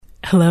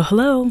Hello,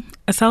 hello.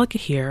 Asalika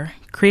here,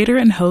 creator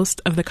and host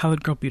of The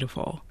Colored Girl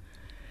Beautiful.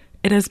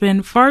 It has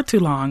been far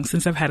too long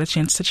since I've had a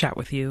chance to chat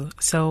with you,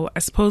 so I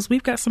suppose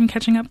we've got some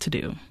catching up to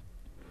do.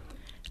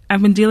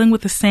 I've been dealing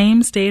with the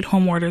same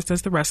stay-at-home orders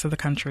as the rest of the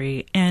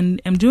country,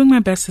 and am doing my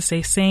best to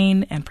stay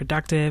sane and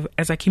productive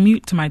as I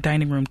commute to my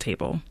dining room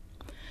table.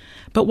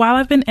 But while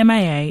I've been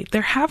MIA,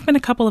 there have been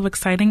a couple of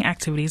exciting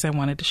activities I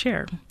wanted to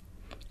share.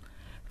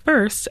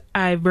 First,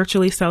 I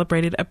virtually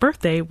celebrated a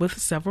birthday with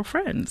several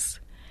friends.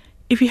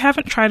 If you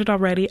haven't tried it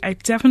already, I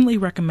definitely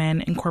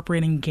recommend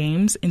incorporating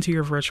games into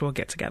your virtual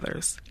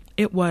get-togethers.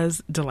 It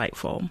was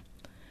delightful.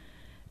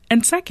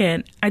 And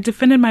second, I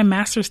defended my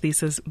master's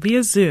thesis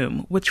via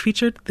Zoom, which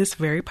featured this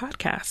very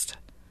podcast.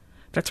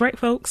 That's right,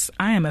 folks.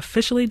 I am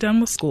officially done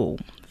with school.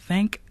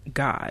 Thank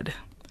God.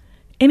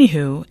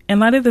 Anywho, in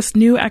light of this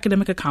new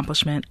academic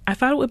accomplishment, I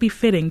thought it would be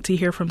fitting to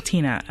hear from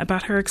Tina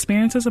about her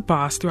experience as a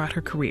boss throughout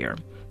her career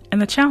and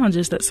the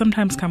challenges that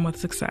sometimes come with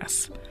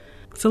success.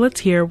 So let's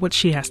hear what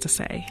she has to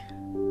say.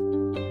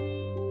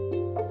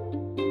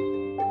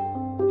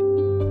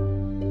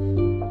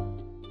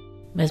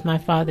 As my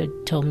father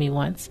told me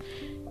once,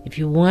 if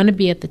you want to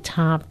be at the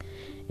top,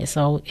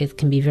 it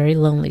can be very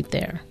lonely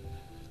there.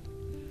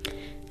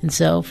 And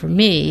so for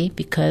me,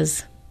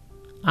 because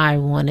I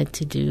wanted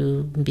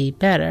to be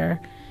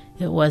better,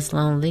 it was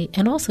lonely.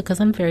 And also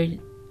because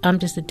I'm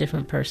just a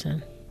different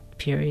person,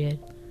 period.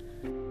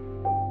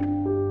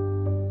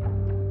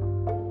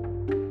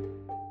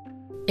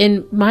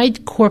 In my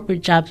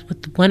corporate jobs,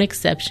 with one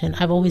exception,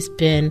 I've always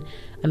been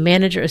a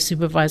manager, a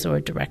supervisor, or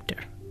a director.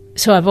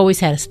 So I've always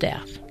had a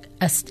staff.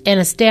 And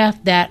a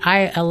staff that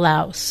I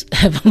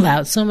have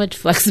allowed so much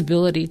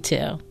flexibility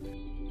to.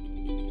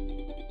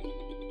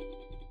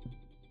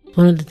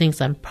 One of the things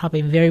I'm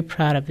probably very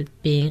proud of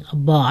being a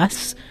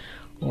boss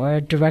or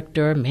a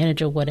director or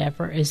manager,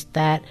 whatever, is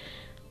that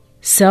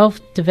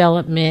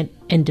self-development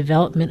and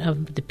development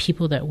of the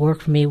people that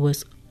work for me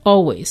was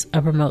always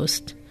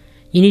uppermost.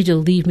 You need to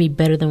leave me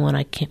better than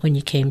when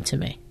you came to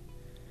me.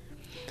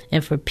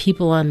 And for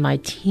people on my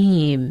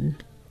team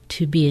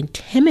to be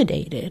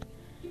intimidated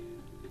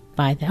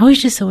by that. Oh,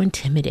 he's just so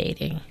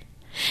intimidating.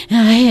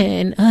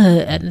 And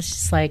it's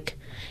just like,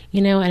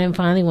 and then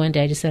finally one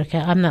day I just said, okay,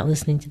 I'm not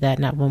listening to that,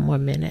 not one more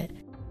minute.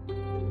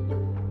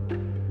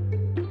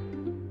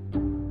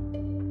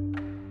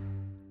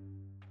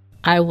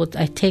 I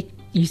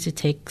used to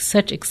take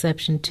such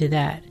exception to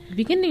that. At the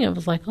beginning I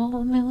was like, oh,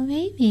 well,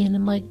 maybe. And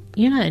I'm like,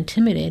 you're not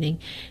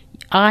intimidating.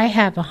 I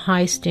have a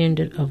high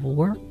standard of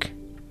work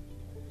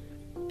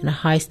and a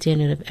high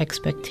standard of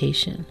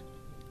expectation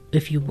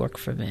if you work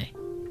for me.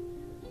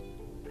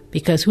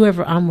 Because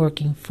whoever I'm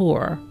working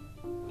for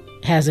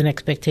has an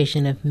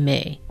expectation of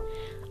me.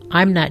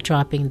 I'm not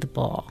dropping the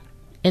ball.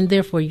 And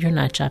therefore, you're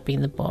not dropping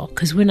the ball.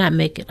 Because I'm not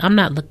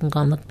going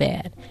to look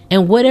bad.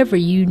 And whatever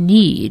you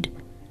need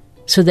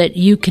so that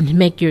you can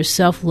make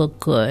yourself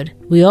look good,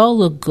 we all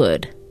look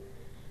good,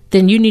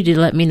 then you need to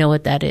let me know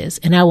what that is.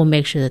 And I will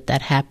make sure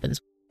that happens.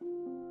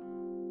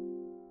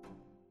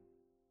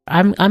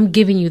 I'm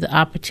giving you the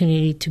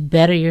opportunity to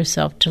better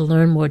yourself, to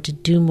learn more, to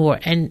do more.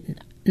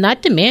 And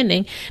not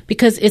demanding,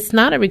 because it's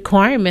not a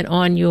requirement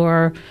on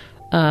your,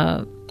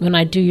 when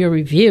I do your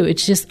review,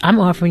 it's just, I'm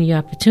offering you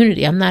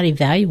opportunity. I'm not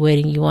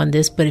evaluating you on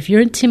this, but if you're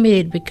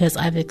intimidated because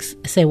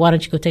say, why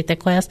don't you go take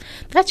that class?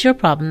 That's your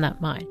problem, not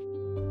mine.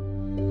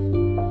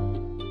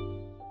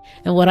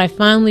 And what I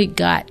finally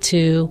got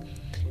to,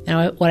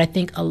 and what I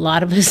think a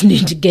lot of us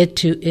need to get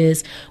to,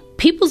 is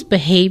people's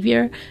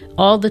behavior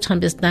all the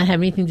time does not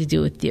have anything to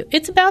do with you.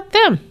 It's about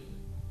them.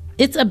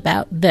 It's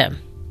about them.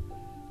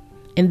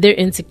 And their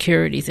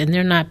insecurities, and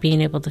they're not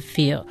being able to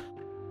feel.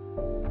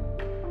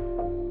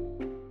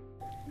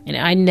 And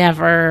I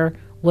never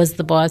was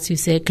the boss who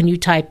said, can you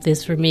type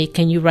this for me?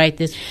 Can you write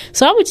this?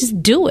 So I would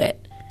just do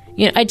it.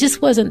 I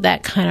just wasn't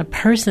that kind of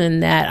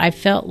person that I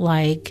felt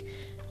like,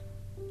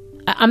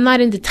 I'm not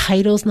into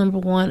titles, number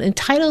one. And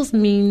titles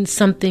mean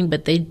something,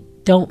 but they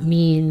don't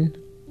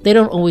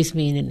always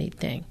mean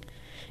anything.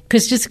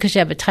 Because just because you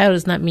have a title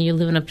does not mean you're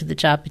living up to the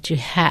job that you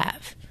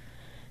have.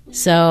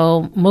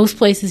 So most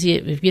places,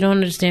 if you don't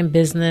understand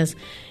business,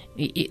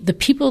 the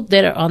people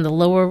that are on the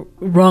lower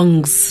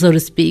rungs, so to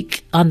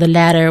speak, on the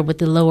ladder with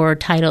the lower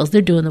titles,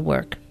 they're doing the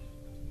work.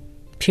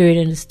 Period,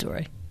 end of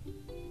story.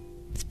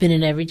 It's been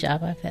in every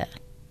job I've had.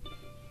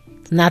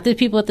 It's not that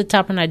people at the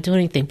top are not doing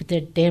anything, but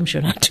they're damn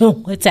sure not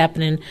doing what's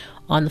happening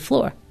on the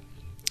floor.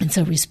 And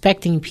so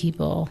respecting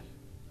people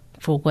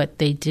for what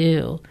they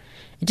do,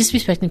 and just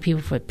respecting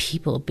people for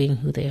people being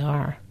who they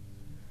are,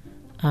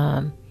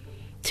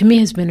 to me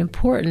has been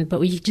important, but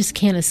you just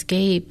can't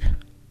escape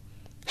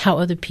how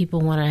other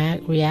people want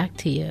to react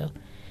to you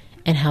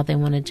and how they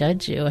want to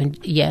judge you. And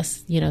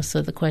yes,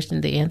 so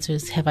the answer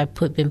is, have I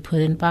been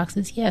put in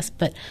boxes? Yes,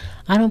 but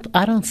I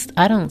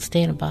don't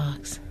stay in a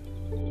box.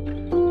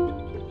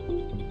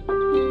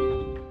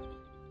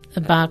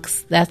 A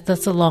box,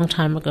 that's a long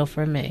time ago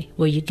for me,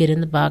 where you get in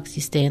the box,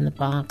 you stay in the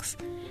box,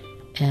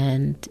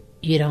 and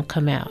you don't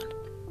come out.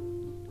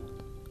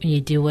 And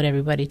you do what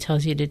everybody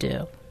tells you to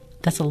do.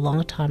 That's a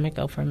long time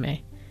ago for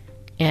me.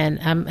 And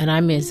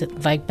I'm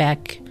like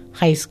back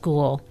high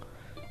school.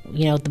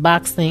 You know, the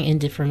box thing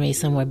ended for me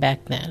somewhere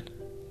back then.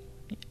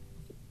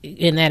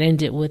 And that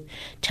ended with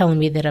telling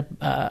me that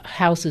a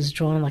house is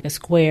drawn like a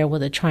square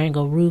with a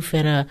triangle roof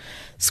and a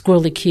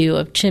squirrely cue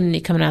of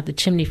chimney coming out the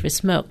chimney for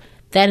smoke.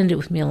 That ended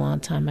with me a long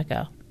time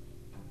ago.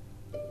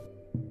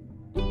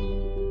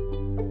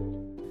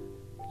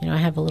 You know, I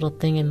have a little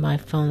thing in my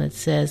phone that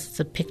says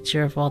it's a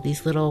picture of all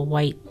these little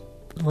white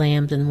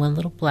lambs and one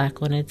little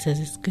black one. It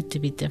says it's good to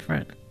be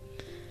different.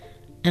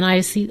 And I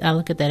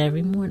look at that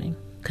every morning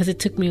because it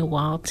took me a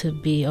while to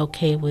be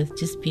okay with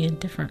just being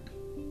different,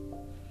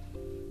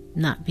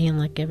 not being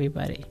like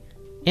everybody.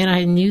 And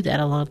I knew that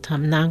a long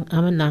time.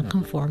 I'm a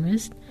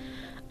nonconformist.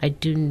 I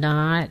do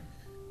not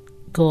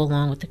go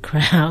along with the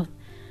crowd.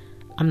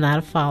 I'm not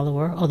a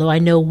follower, although I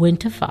know when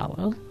to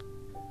follow.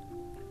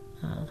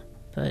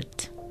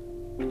 But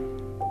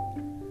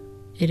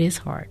it is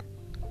hard.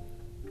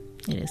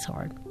 It is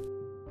hard.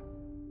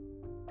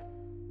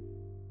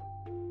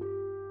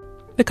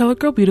 The Colored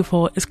Girl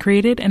Beautiful is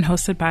created and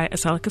hosted by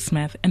Aselika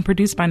Smith and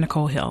produced by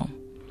Nicole Hill.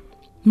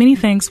 Many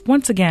thanks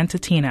once again to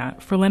Tina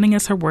for lending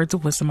us her words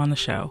of wisdom on the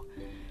show,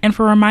 and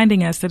for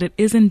reminding us that it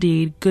is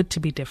indeed good to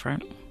be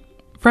different.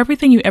 For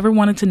everything you ever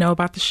wanted to know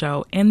about the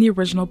show and the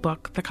original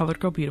book, The Colored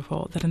Girl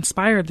Beautiful, that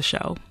inspired the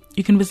show,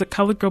 you can visit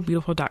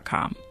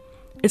coloredgirlbeautiful.com.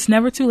 It's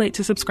never too late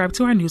to subscribe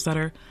to our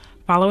newsletter,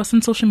 follow us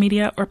on social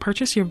media, or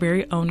purchase your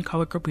very own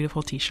Colored Girl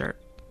Beautiful t-shirt.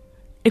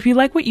 If you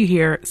like what you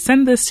hear,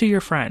 send this to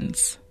your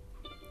friends.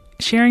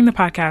 Sharing the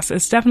podcast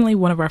is definitely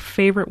one of our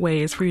favorite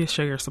ways for you to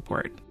show your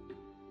support.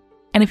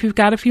 And if you've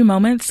got a few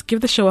moments,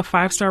 give the show a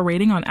 5-star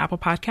rating on Apple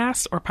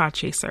Podcasts or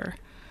Podchaser.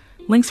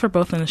 Links for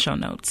both in the show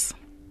notes.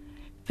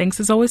 Thanks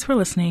as always for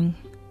listening.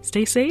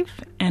 Stay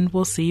safe, and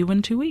we'll see you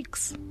in 2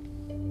 weeks.